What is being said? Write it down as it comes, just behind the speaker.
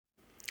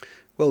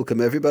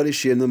Welcome everybody,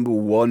 Shia number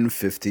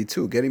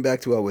 152. Getting back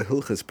to our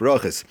Hilchas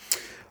Brachas.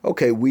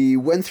 Okay, we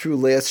went through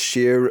last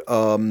year,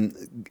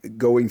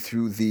 going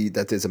through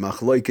that there's a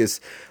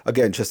machlokes.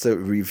 Again, just a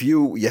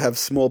review. You have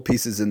small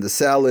pieces in the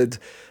salad,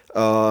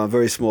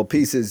 very small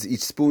pieces,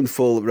 each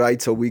spoonful,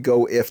 right? So we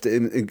go after,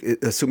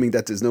 assuming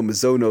that there's no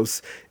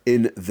mazonos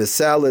in the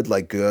salad,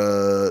 like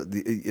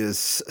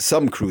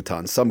some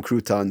croutons. Some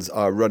croutons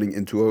are running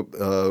into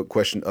a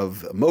question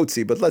of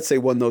motzi, but let's say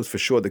one knows for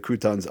sure the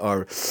croutons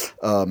are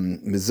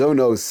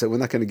mazonos. So we're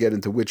not going to get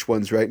into which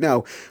ones right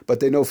now, but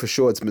they know for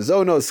sure it's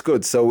mazonos.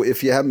 Good. So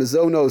if you have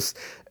mazonos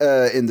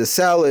in the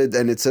salad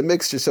and it's a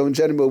mixture, so in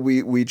general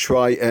we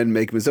try and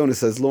make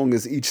mazonos as long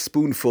as each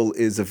spoonful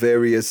is a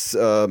various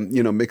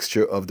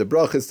mixture of the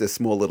brachas. They're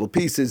small little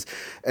pieces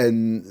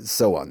and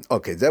so on.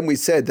 Okay, then we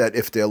said that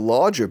if they're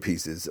larger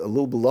pieces, a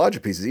little bit larger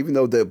pieces, even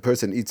though the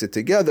person eats it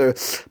together,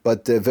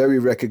 but they're very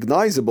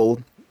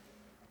recognizable.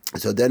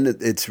 So then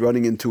it's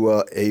running into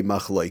a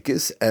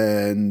machlokes,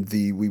 and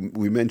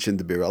we mentioned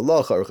the Bir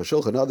Allah, Aruch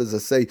HaShulchan, and others that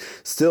say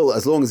still,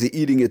 as long as you're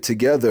eating it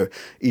together,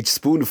 each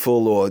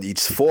spoonful or each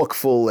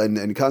forkful,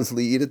 and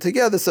constantly eat it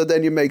together, so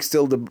then you make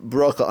still the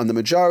bracha on the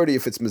majority.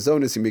 If it's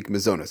mazonos, you make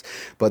mazonos.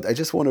 But I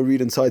just want to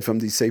read inside from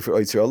the Sefer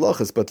Oitzer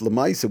Halachas. But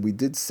Lamaisa, we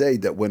did say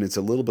that when it's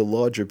a little bit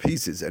larger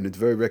pieces and it's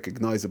very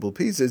recognizable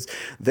pieces,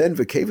 then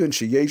v'kevan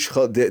sheyesh,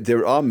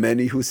 there are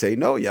many who say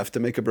no, you have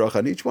to make a bracha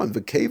on each one.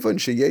 V'kevan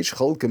sheyesh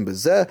cholkim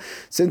bezeh.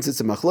 Since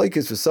it's a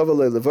machlokes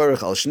v'savalei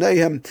levarach al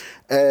shneihem,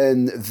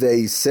 and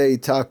they say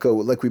taco,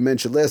 like we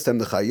mentioned last time,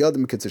 the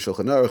Chayadim, Kitzur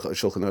Shulchan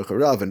Aruch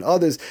Rav, and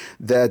others,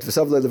 that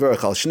v'savalei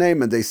levarach al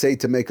shneim, and they say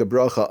to make a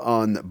bracha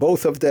on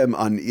both of them,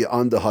 on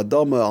the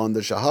hadama, on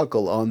the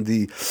shahakal, on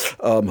the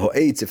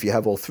ho'etz. If you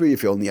have all three,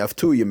 if you only have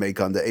two, you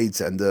make on the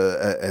eitz and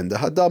the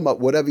hadama,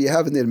 whatever you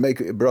have in there, make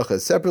bracha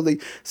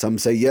separately. Some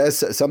say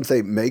yes, some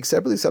say make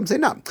separately, some say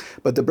not.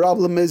 But the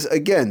problem is,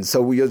 again,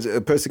 so a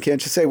person can't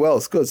just say, well,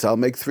 it's good, so I'll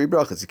make three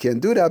brachas. You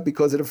can't do that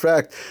because of the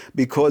fact,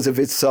 because of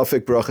its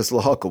suffix brachas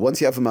lahakal. Once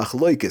you have a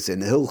machlokes in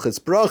hilchas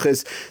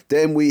brachas,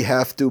 then we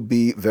have to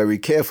be very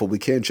careful. We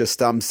can't just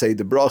say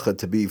the bracha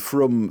to be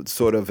from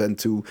sort of and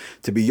to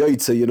be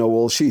yoitza,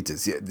 all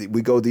shitas.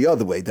 We go the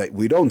other way, that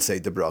we don't say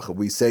the bracha.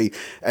 We say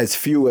as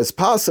few as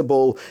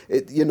possible,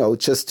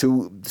 just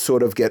to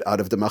sort of get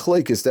out of the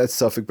machlokes. That's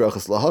suffix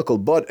brachas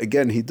lahakal. But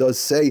again, he does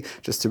say,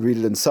 just to read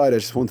it inside, I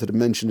just wanted to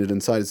mention it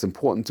inside. It's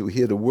important to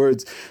hear the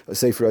words,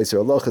 Sefer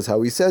Oitzer Halachas,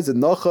 how he says it,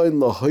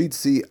 Nachain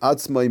lahoitzi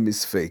atzmai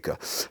misfeika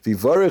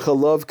vivarich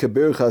alav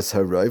kebirchas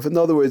harayv. In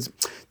other words,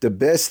 the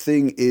best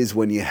thing is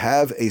when you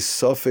have a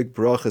suffix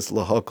brachas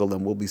lahakal,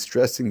 and we'll be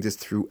stressing this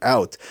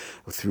throughout,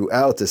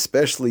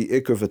 especially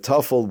ikr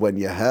v'tafel. When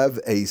you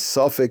have a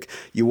suffix,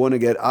 you want to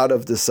get out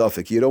of the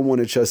suffix. You don't want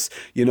to just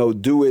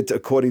do it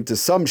according to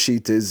some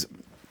shitas.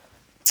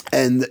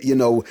 And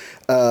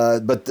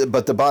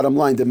but the bottom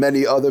line, the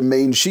many other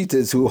main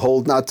shitas who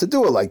hold not to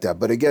do it like that.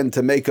 But again,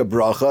 to make a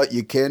bracha,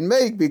 you can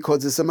make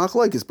because it's a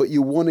machlokes, but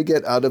you want to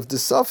get out of the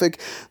suffix.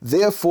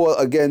 Therefore,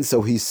 again,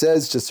 so he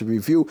says, just to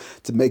review,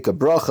 to make a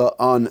bracha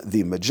on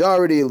the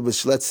majority,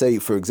 which let's say,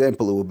 for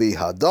example, it will be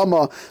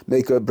hadama,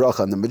 make a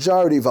bracha on the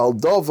majority,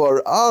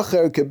 valdovar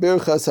acher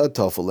kebirchas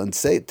hatafel, and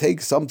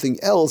take something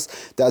else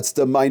that's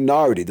the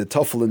minority, the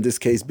tafel in this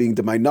case being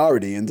the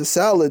minority in the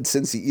salad,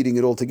 since you're eating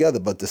it all together,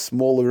 but the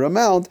smaller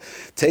amount,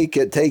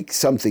 take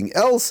something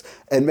else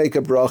and make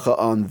a bracha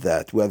on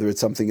that, whether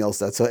it's something else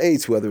that's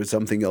ha'etz, whether it's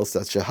something else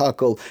that's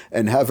shahakal,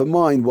 and have in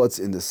mind what's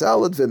in the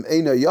salad. V'im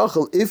eina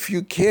yachal, if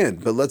you can.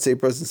 But let's say a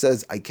person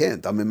says, I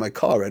can't, I'm in my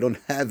car, I don't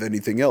have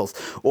anything else,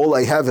 all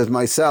I have is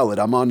my salad,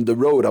 I'm on the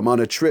road, I'm on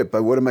a trip,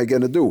 what am I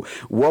going to do?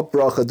 What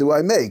bracha do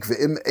I make?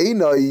 V'im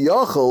eina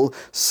yachal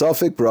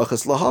suffik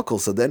brachas lahakal.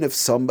 So then if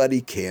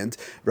somebody can't,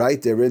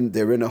 right, they're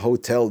in a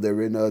hotel,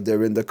 they're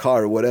in the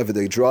car, or whatever,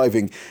 they're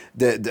driving,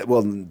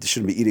 well, they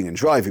shouldn't be eating and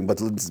driving,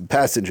 but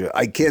passenger,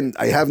 I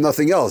have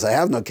nothing else. I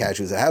have no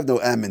cashews. I have no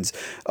almonds.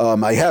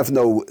 I have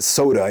no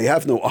soda. I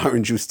have no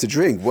orange juice to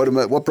drink. What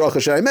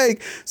bracha should I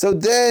make? So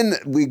then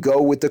we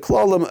go with the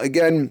klalim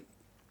again.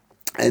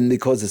 And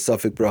because it's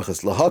suffix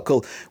brachas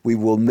lahakal, we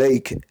will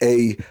make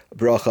a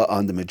bracha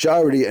on the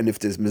majority. And if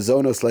there's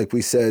mazonos, like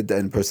we said,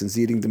 and person's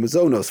eating the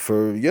mazonos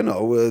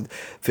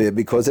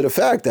because of the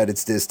fact that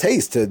there's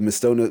taste, the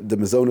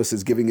mazonos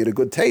is giving it a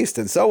good taste,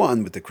 and so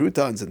on with the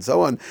croutons and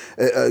so on.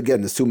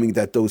 Again, assuming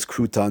that those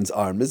croutons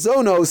are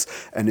mazonos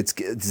and it's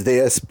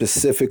there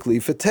specifically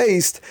for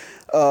taste.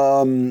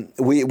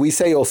 We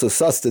say also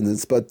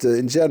sustenance, but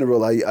in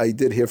general, I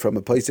did hear from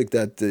a Pesach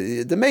that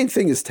the main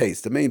thing is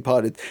taste. The main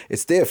part,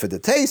 it's there for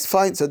the taste,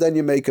 fine, so then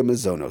you make a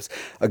mazonos.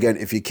 Again,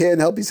 if you can,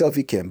 help yourself,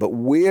 you can. But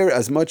where,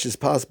 as much as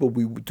possible,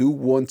 we do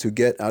want to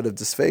get out of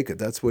the sfeika.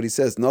 That's what he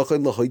says. One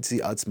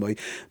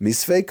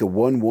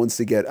wants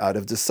to get out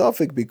of the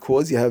suffix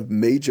because you have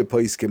major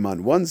paiskim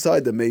on one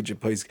side, the major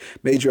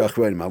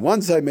achronim on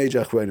one side,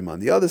 major achronim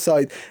on the other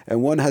side,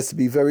 and one has to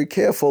be very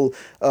careful.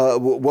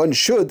 One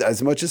should,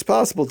 as much as possible,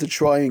 possible to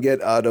try and get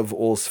out of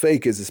all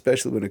sfeikas,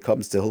 especially when it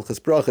comes to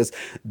Hilchas Brachas,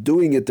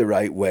 doing it the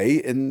right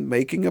way and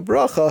making a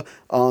bracha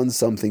on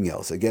something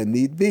else. Again,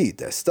 need be,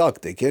 they're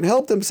stuck, they can't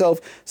help themselves,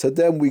 so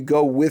then we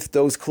go with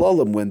those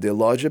klalim when they're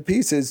larger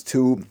pieces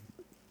to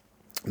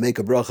make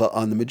a bracha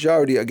on the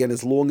majority, again,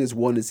 as long as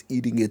one is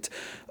eating it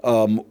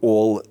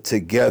all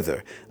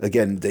together.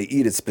 Again, they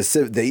eat it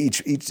specific. They're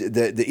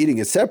eating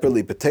it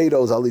separately.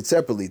 Potatoes, I'll eat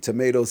separately.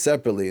 Tomatoes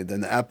separately, and then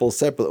the apples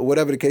separately.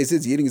 Whatever the case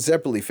is, you're eating it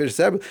separately. Fish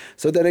separately.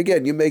 So then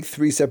again, you make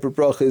 3 separate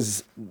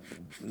brachas.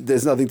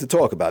 There's nothing to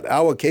talk about.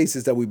 Our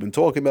cases that we've been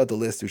talking about the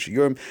last 2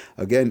 shiurim,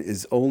 again,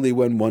 is only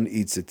when one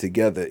eats it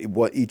together.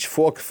 Each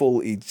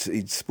forkful,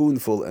 each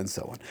spoonful, and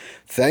so on.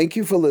 Thank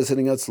you for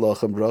listening.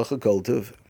 Atzlach and bracha kol tov.